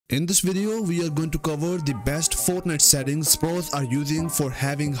In this video, we are going to cover the best Fortnite settings pros are using for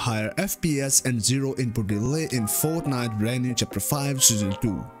having higher FPS and zero input delay in Fortnite Radeon Chapter 5 Season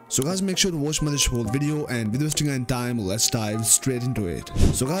 2. So guys, make sure to watch this whole video, and without wasting any time, let's dive straight into it.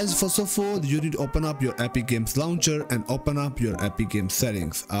 So guys, first of all, you need to open up your Epic Games launcher and open up your Epic Games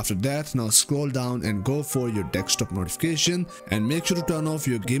settings. After that, now scroll down and go for your desktop notification and make sure to turn off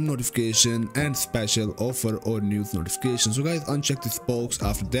your game notification and special offer or news notification. So guys, uncheck this box.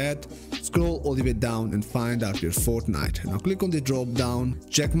 After that, scroll all the way down and find out your Fortnite. Now click on the drop down,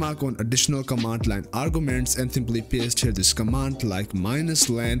 check mark on additional command line arguments and simply paste here this command like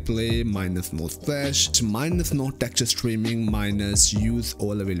 -LAN play, -no splash, -no texture streaming, -use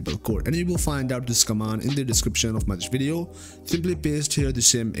all available code, and you will find out this command in the description of my video. Simply paste here the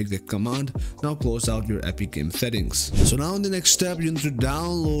same exact command. Now close out your Epic Game settings. So now in the next step, you need to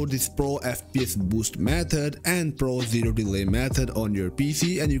download this Pro FPS boost method and Pro zero delay method on your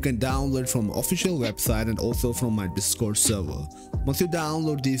PC, and you can download from official website and also from my Discord server. Once you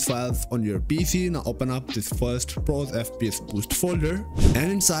download these files on your PC, now open up this first Pro FPS boost folder,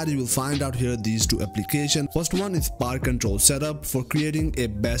 and inside you will find out here these two applications. First one is Power Control Setup for creating a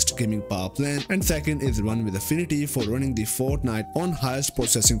best gaming power plan, and second is Run with Affinity for running the Fortnite on highest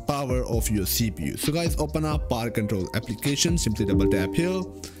processing power of your CPU. So guys, open up Power Control application, simply double tap here,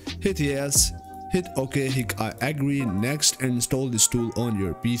 hit yes, hit OK, hit I agree, next, and install this tool on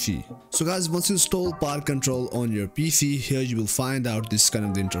your PC. So guys, once you install Power Control on your PC, here you will find out this kind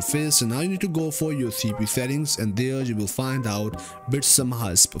of the interface. And now you need to go for your CPU settings, and there you will find out some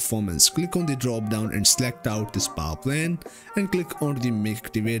highest performance. Click on the drop down and select out this power plan and click on the make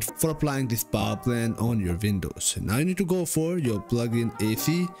activate for applying this power plan on your Windows. Now you need to go for your plugin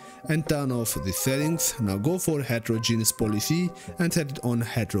AC and turn off the settings. Now go for heterogeneous policy and set it on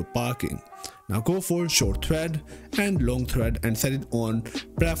hetero parking. Now go for short thread and long thread and set it on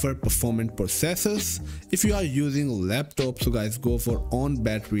prefer performant processors. If you are using laptop, so guys, go for on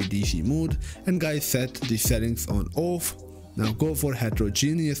battery DC mode, and guys, set the settings on off. Now go for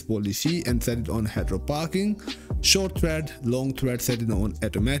heterogeneous policy and set it on hetero parking. Short thread, long thread, set it on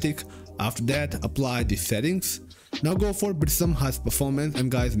automatic. After that, apply the settings. Now go for some highest performance,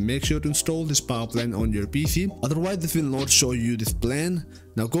 and guys, make sure to install this power plan on your PC, otherwise this will not show you this plan.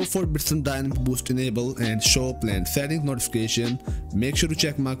 Now go for some dynamic boost enable and show plan settings notification. Make sure to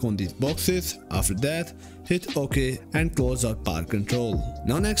check mark on these boxes. After that, hit OK and close out Power Control.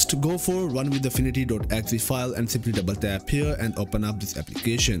 Now next, go for run with affinity.exe file and simply double tap here and open up this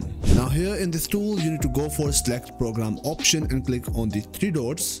application. Now here in this tool, you need to go for select program option and click on the three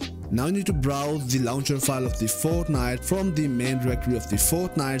dots. Now you need to browse the launcher file of the Fortnite from the main directory of the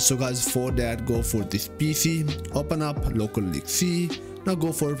Fortnite. So guys, for that, go for this PC, open up local leak C. Now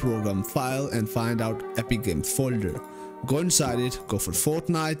go for program file and find out Epic Games folder. Go inside it, go for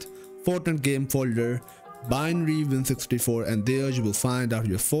Fortnite game folder, binary win64, and there you will find out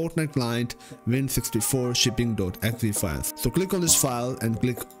your Fortnite client win64 shipping.exe files. So click on this file and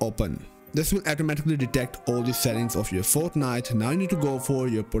click open. This will automatically detect all the settings of your Fortnite. Now you need to go for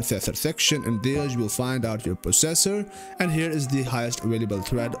your processor section, and there you will find out your processor, and here is the highest available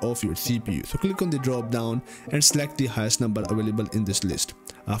thread of your CPU. So click on the drop down and select the highest number available in this list.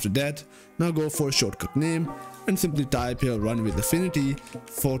 After that, now go for shortcut name and simply type here run with affinity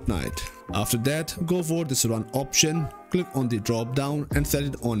Fortnite. After that, go for this run option, click on the drop down and set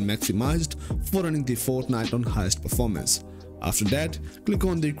it on maximized for running the Fortnite on highest performance. After that, click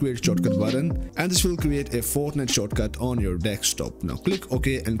on the create shortcut button, and this will create a Fortnite shortcut on your desktop. Now click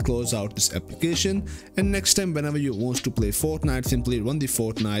OK and close out this application, and next time whenever you want to play Fortnite, simply run the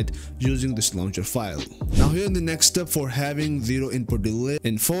Fortnite using this launcher file. Now here in the next step, for having zero input delay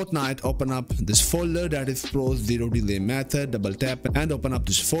in Fortnite, open up this folder that is Pro zero delay method, double tap and open up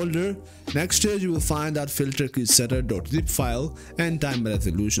this folder. Next here you will find out filter key setter.zip file and time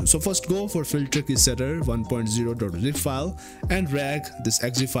resolution. So first go for filter key setter 1.0.zip file and drag this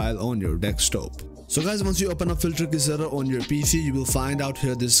exe file on your desktop. So guys, once you open up filter key setter on your PC, you will find out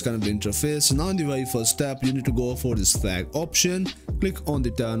here this kind of the interface. Now in the very first step, you need to go for this flag option, click on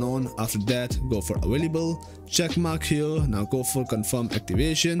the turn on. After that, go for available, check mark here. Now go for confirm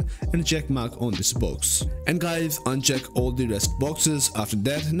activation and check mark on this box, and guys, uncheck all the rest boxes. After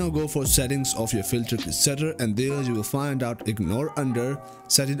that, now go for settings of your filter key setter, and there you will find out ignore under,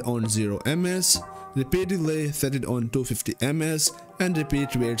 set it on 0 ms, repeat delay, set it on 250 ms, and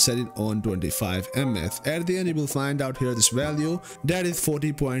repeat rate set it on 25 ms. At the end you will find out here this value, that is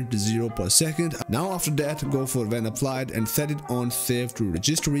 40.0 per second. Now after that, go for when applied and set it on save to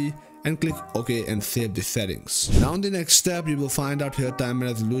registry and click OK and save the settings. Now in the next step you will find out here timer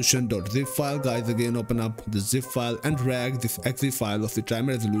resolution.zip file. Guys, again open up the zip file and drag this exe file of the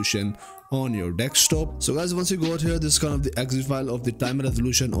timer resolution on your desktop. So guys, once you got here, this is kind of the exe file of the timer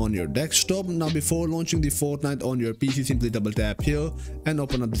resolution on your desktop. Now before launching the Fortnite on your PC, simply double tap here and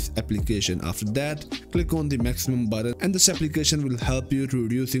open up this application. After that, click on the maximum button and this application will help you to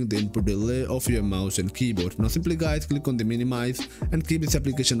reducing the input delay of your mouse and keyboard. Now simply guys, click on the minimize and keep this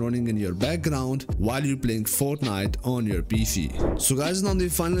application running in your background while you're playing Fortnite on your PC. So guys, now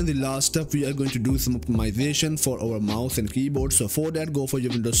finally the last step, we are going to do some optimization for our mouse and keyboard. So for that, go for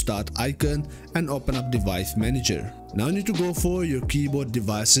your Windows Start icon and open up Device Manager. Now you need to go for your keyboard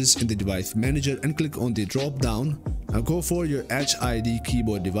devices in the Device Manager and click on the drop down. Now go for your HID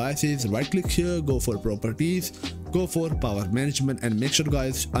keyboard devices, right click here, go for properties, go for power management and make sure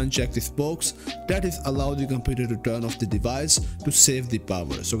guys uncheck this box that is allow the computer to turn off the device to save the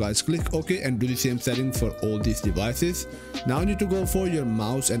power. So guys, click OK and do the same setting for all these devices. Now you need to go for your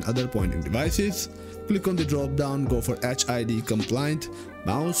mouse and other pointing devices. Click on the drop down, go for HID compliant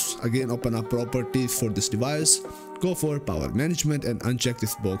mouse, again open up properties for this device, go for power management and uncheck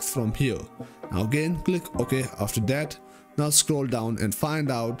this box from here. Now again click OK. After that, now scroll down and find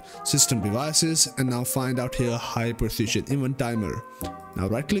out system devices and now find out here high precision event timer. Now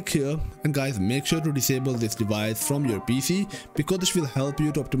right click here and guys, make sure to disable this device from your PC because this will help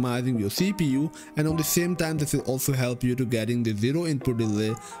you to optimizing your CPU and on the same time this will also help you to getting the zero input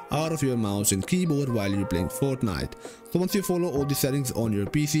delay out of your mouse and keyboard while you're playing Fortnite. So once you follow all the settings on your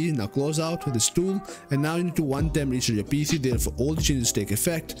PC, now close out this tool and now you need to one time restart your PC, therefore all the changes take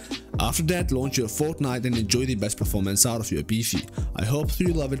effect. After that, launch your Fortnite and enjoy the best performance out of your PC. I hope you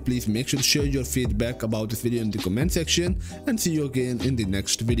love it. Please make sure to share your feedback about this video in the comment section and see you again in the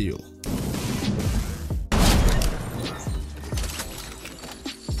next video.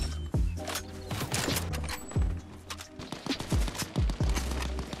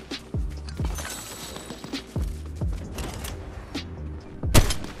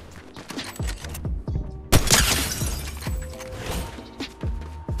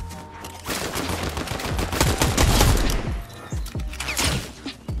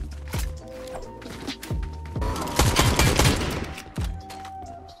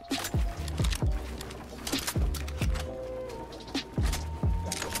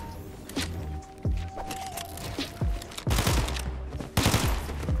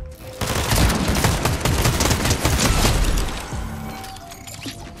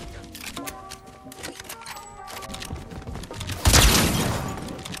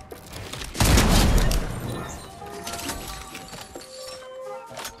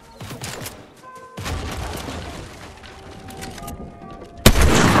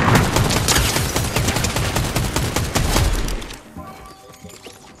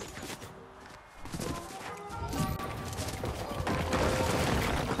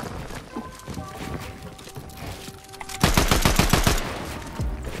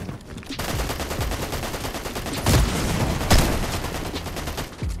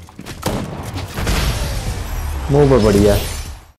 बहुत बढ़िया।